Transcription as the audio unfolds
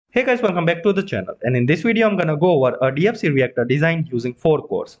Hey guys, welcome back to the channel, and in this video I'm gonna go over a DFC reactor design using 4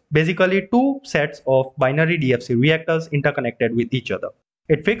 cores. Basically 2 sets of binary DFC reactors interconnected with each other.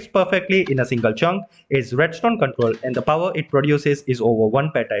 It fits perfectly in a single chunk, is redstone controlled, and the power it produces is over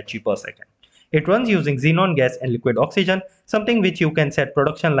 1 petaHE per second. It runs using xenon gas and liquid oxygen, something which you can set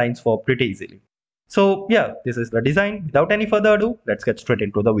production lines for pretty easily. So yeah, this is the design. Without any further ado, let's get straight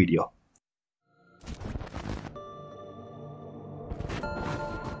into the video.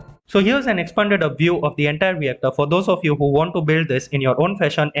 So here's an expanded up view of the entire reactor for those of you who want to build this in your own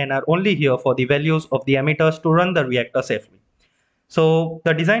fashion and are only here for the values of the emitters to run the reactor safely. So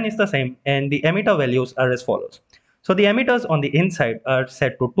the design is the same and the emitter values are as follows. So the emitters on the inside are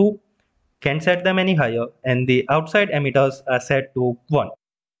set to 2, can't set them any higher, and the outside emitters are set to 1.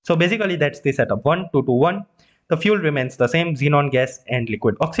 So basically that's the setup 1, 2 to 1. The fuel remains the same, xenon gas and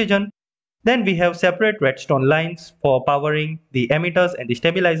liquid oxygen. Then we have separate redstone lines for powering the emitters and the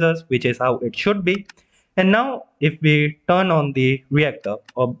stabilizers, which is how it should be. And now if we turn on the reactor,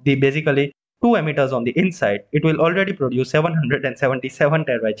 or the basically 2 emitters on the inside, it will already produce 777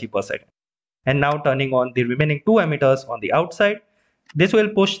 terahash per second. And now turning on the remaining 2 emitters on the outside, this will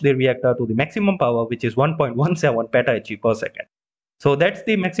push the reactor to the maximum power, which is 1.17 petahash per second. So that's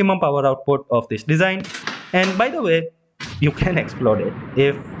the maximum power output of this design. And by the way, you can explode it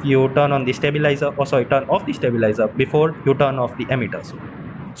if you turn on the stabilizer, or turn off the stabilizer before you turn off the emitters.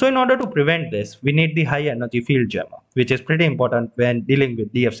 So in order to prevent this, we need the high energy field jammer, which is pretty important when dealing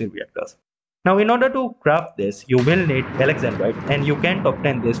with DFC reactors. Now in order to craft this, you will need alexandrite, and you can't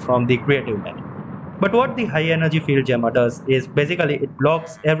obtain this from the creative menu. But what the high energy field jammer does is basically it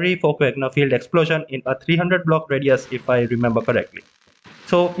blocks every Fokker field explosion in a 300 block radius, if I remember correctly.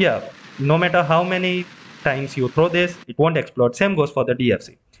 So yeah, no matter how many times you throw this, it won't explode. Same goes for the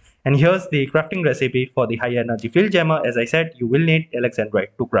DFC. And here's the crafting recipe for the high energy field jammer. As I said, you will need alexandrite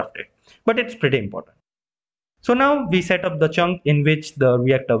to craft it, but it's pretty important. So now we set up the chunk in which the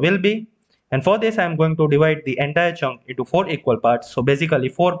reactor will be, and for this I'm going to divide the entire chunk into 4 equal parts, so basically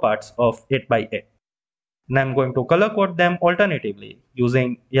 4 parts of 8 by 8. And I'm going to color code them alternatively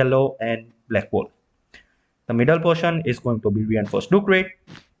using yellow and black wool. The middle portion is going to be reinforced concrete.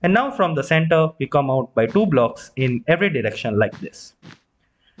 And now from the center, we come out by 2 blocks in every direction like this.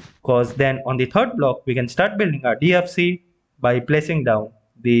 Because then on the third block, we can start building our DFC by placing down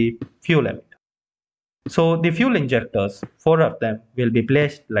the fuel emitter. So the fuel injectors, 4 of them, will be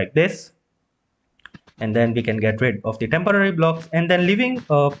placed like this. And then we can get rid of the temporary blocks, and then leaving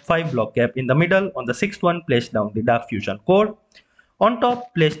a 5 block gap in the middle. On the 6th one, place down the dark fusion core. On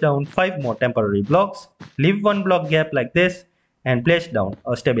top, place down 5 more temporary blocks. Leave 1 block gap like this, and place down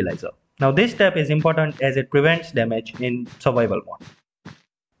a stabilizer. Now this step is important as it prevents damage in survival mode.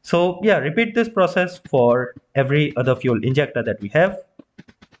 So yeah, repeat this process for every other fuel injector that we have.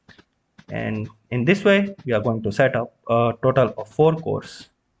 And in this way, we are going to set up a total of 4 cores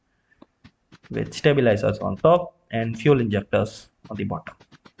with stabilizers on top and fuel injectors on the bottom.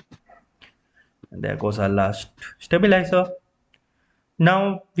 And there goes our last stabilizer.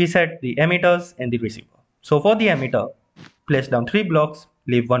 Now we set the emitters and the receiver. So for the emitter, place down 3 blocks,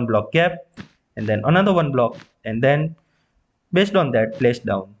 leave 1 block gap, and then another 1 block, and then based on that, place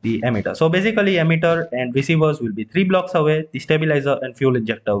down the emitter. So basically emitter and receivers will be 3 blocks away, the stabilizer and fuel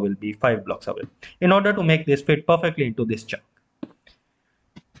injector will be 5 blocks away, in order to make this fit perfectly into this chunk.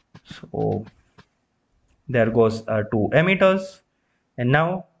 So there goes our 2 emitters, and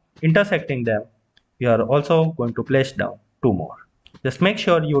now intersecting them, we are also going to place down 2 more. Just make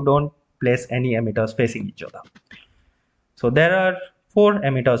sure you don't place any emitters facing each other. So there are 4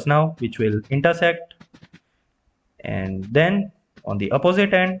 emitters now which will intersect, and then on the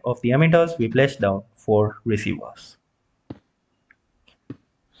opposite end of the emitters we place down 4 receivers.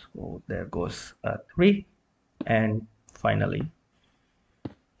 So there goes 3, and finally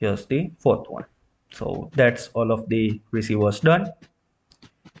here's the 4th one. So that's all of the receivers done,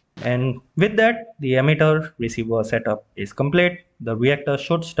 and with that the emitter receiver setup is complete. The reactor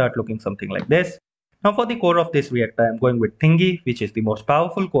should start looking something like this. Now for the core of this reactor, I'm going with Thingy, which is the most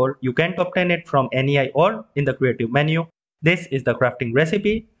powerful core. You can't obtain it from NEI or in the creative menu. This is the crafting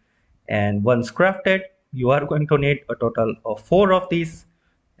recipe, and once crafted, you are going to need a total of 4 of these.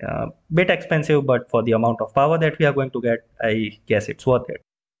 Bit expensive, but for the amount of power that we are going to get, I guess it's worth it.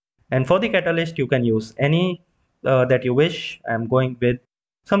 And for the catalyst, you can use any that you wish. I'm going with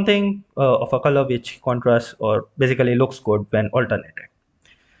something of a color which contrasts or basically looks good when alternated.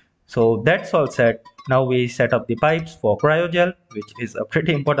 So that's all set. Now we set up the pipes for cryogel, which is a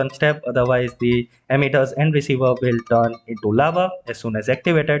pretty important step. Otherwise the emitters and receiver will turn into lava as soon as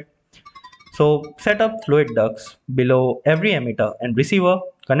activated. So set up fluid ducts below every emitter and receiver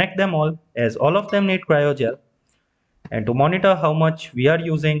connect them all, as all of them need cryogel. And to monitor how much we are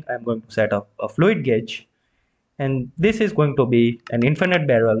using, I'm going to set up a fluid gauge. And this is going to be an infinite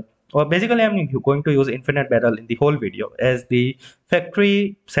barrel, or basically I'm going to use infinite barrel in the whole video, as the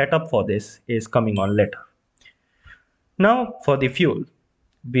factory setup for this is coming on later. Now for the fuel,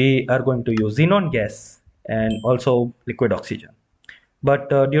 we are going to use xenon gas and also liquid oxygen. But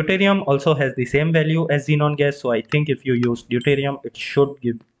deuterium also has the same value as xenon gas, so I think if you use deuterium, it should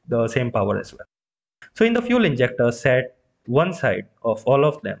give the same power as well. So in the fuel injector, set one side of all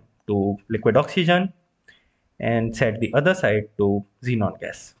of them to liquid oxygen and set the other side to xenon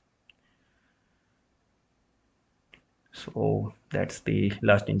gas. So that's the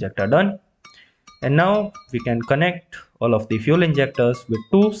last injector done. And now we can connect all of the fuel injectors with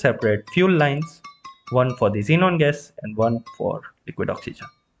two separate fuel lines, one for the xenon gas and one for liquid oxygen.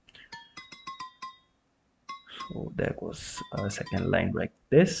 So there goes a second line like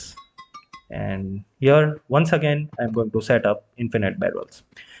this. And here once again I'm going to set up infinite barrels.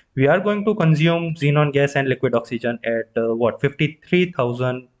 We are going to consume xenon gas and liquid oxygen at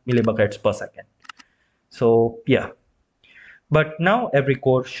 53,000 millibuckets per second. So yeah, but now every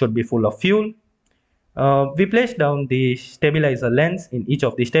core should be full of fuel. We place down the stabilizer lens in each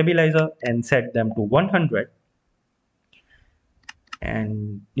of the stabilizer and set them to 100.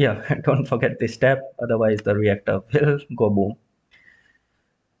 And yeah, don't forget this step, otherwise the reactor will go boom.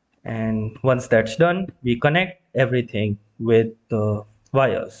 And once that's done, we connect everything with the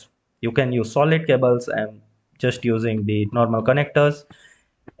wires. You can use solid cables. I'm just using the normal connectors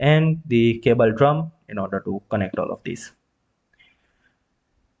and the cable drum in order to connect all of these.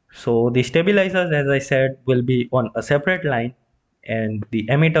 So the stabilizers, as I said, will be on a separate line, and the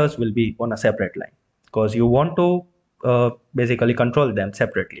emitters will be on a separate line, because you want to basically control them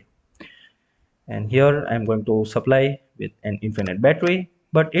separately. And here I'm going to supply with an infinite battery,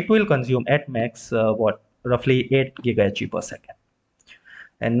 but it will consume at max roughly 8 GHz per second.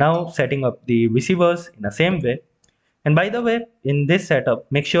 And now setting up the receivers in the same way. And by the way, in this setup,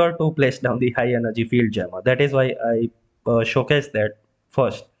 make sure to place down the high energy field jammer. That is why I showcased that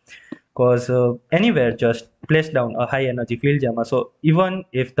first, because anywhere just place down a high energy field jammer, so even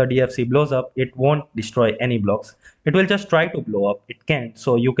if the DFC blows up, it won't destroy any blocks. It will just try to blow up, it can't.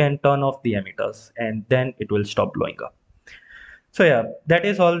 So you can turn off the emitters and then it will stop blowing up. So yeah, that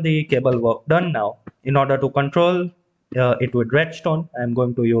is all the cable work done. Now in order to control it with Redstone, I'm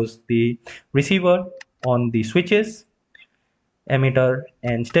going to use the receiver on the switches, emitter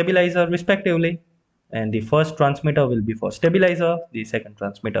and stabilizer respectively. And the first transmitter will be for stabilizer, the second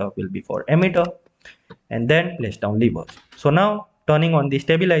transmitter will be for emitter, and then place down levers. So now turning on the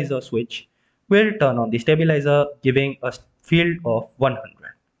stabilizer switch will turn on the stabilizer, giving a field of 100.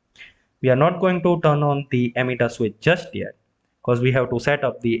 We are not going to turn on the emitter switch just yet, because we have to set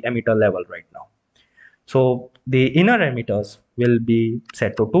up the emitter level right now. So the inner emitters will be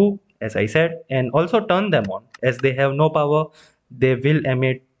set to 2, as I said, and also turn them on. As they have no power, they will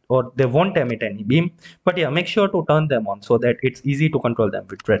emit, or they won't emit any beam. But yeah, make sure to turn them on so that it's easy to control them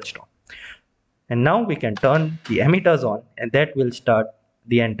with Redstone. And now we can turn the emitters on, and that will start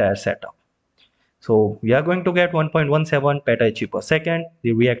the entire setup. So we are going to get 1.17 petaHE per second.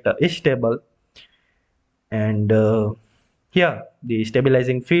 The reactor is stable. And yeah, the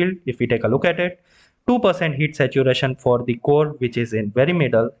stabilizing field, if we take a look at it, 2% heat saturation for the core which is in very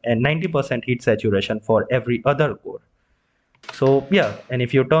middle, and 90% heat saturation for every other core. So yeah, and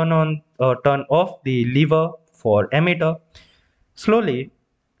if you turn on or turn off the lever for emitter, slowly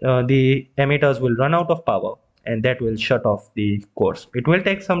the emitters will run out of power, and that will shut off the cores. It will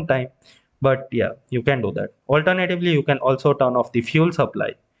take some time, but yeah, you can do that. Alternatively, you can also turn off the fuel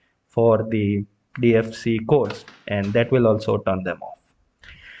supply for the DFC cores, and that will also turn them off.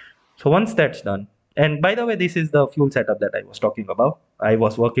 So once that's done, and by the way, this is the fuel setup that I was talking about. I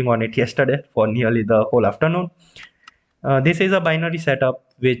was working on it yesterday for nearly the whole afternoon. This is a binary setup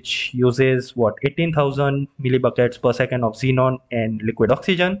which uses 18,000 millibuckets per second of xenon and liquid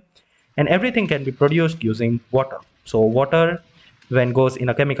oxygen, and everything can be produced using water. So water, when goes in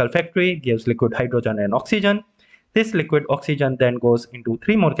a chemical factory, gives liquid hydrogen and oxygen. This liquid oxygen then goes into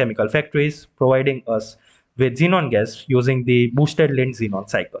 3 more chemical factories, providing us with xenon gas using the boosted Lind xenon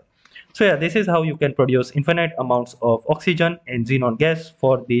cycle. So yeah, this is how you can produce infinite amounts of oxygen and xenon gas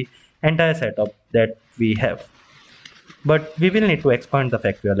for the entire setup that we have. But we will need to expand the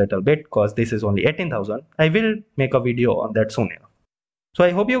factory a little bit, because this is only 18,000. I will make a video on that soon enough. So I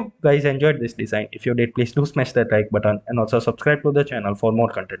hope you guys enjoyed this design. If you did, please do smash that like button and also subscribe to the channel for more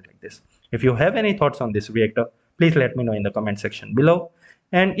content like this. If you have any thoughts on this reactor, please let me know in the comment section below.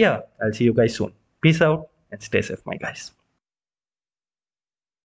 And yeah, I'll see you guys soon. Peace out and stay safe, my guys.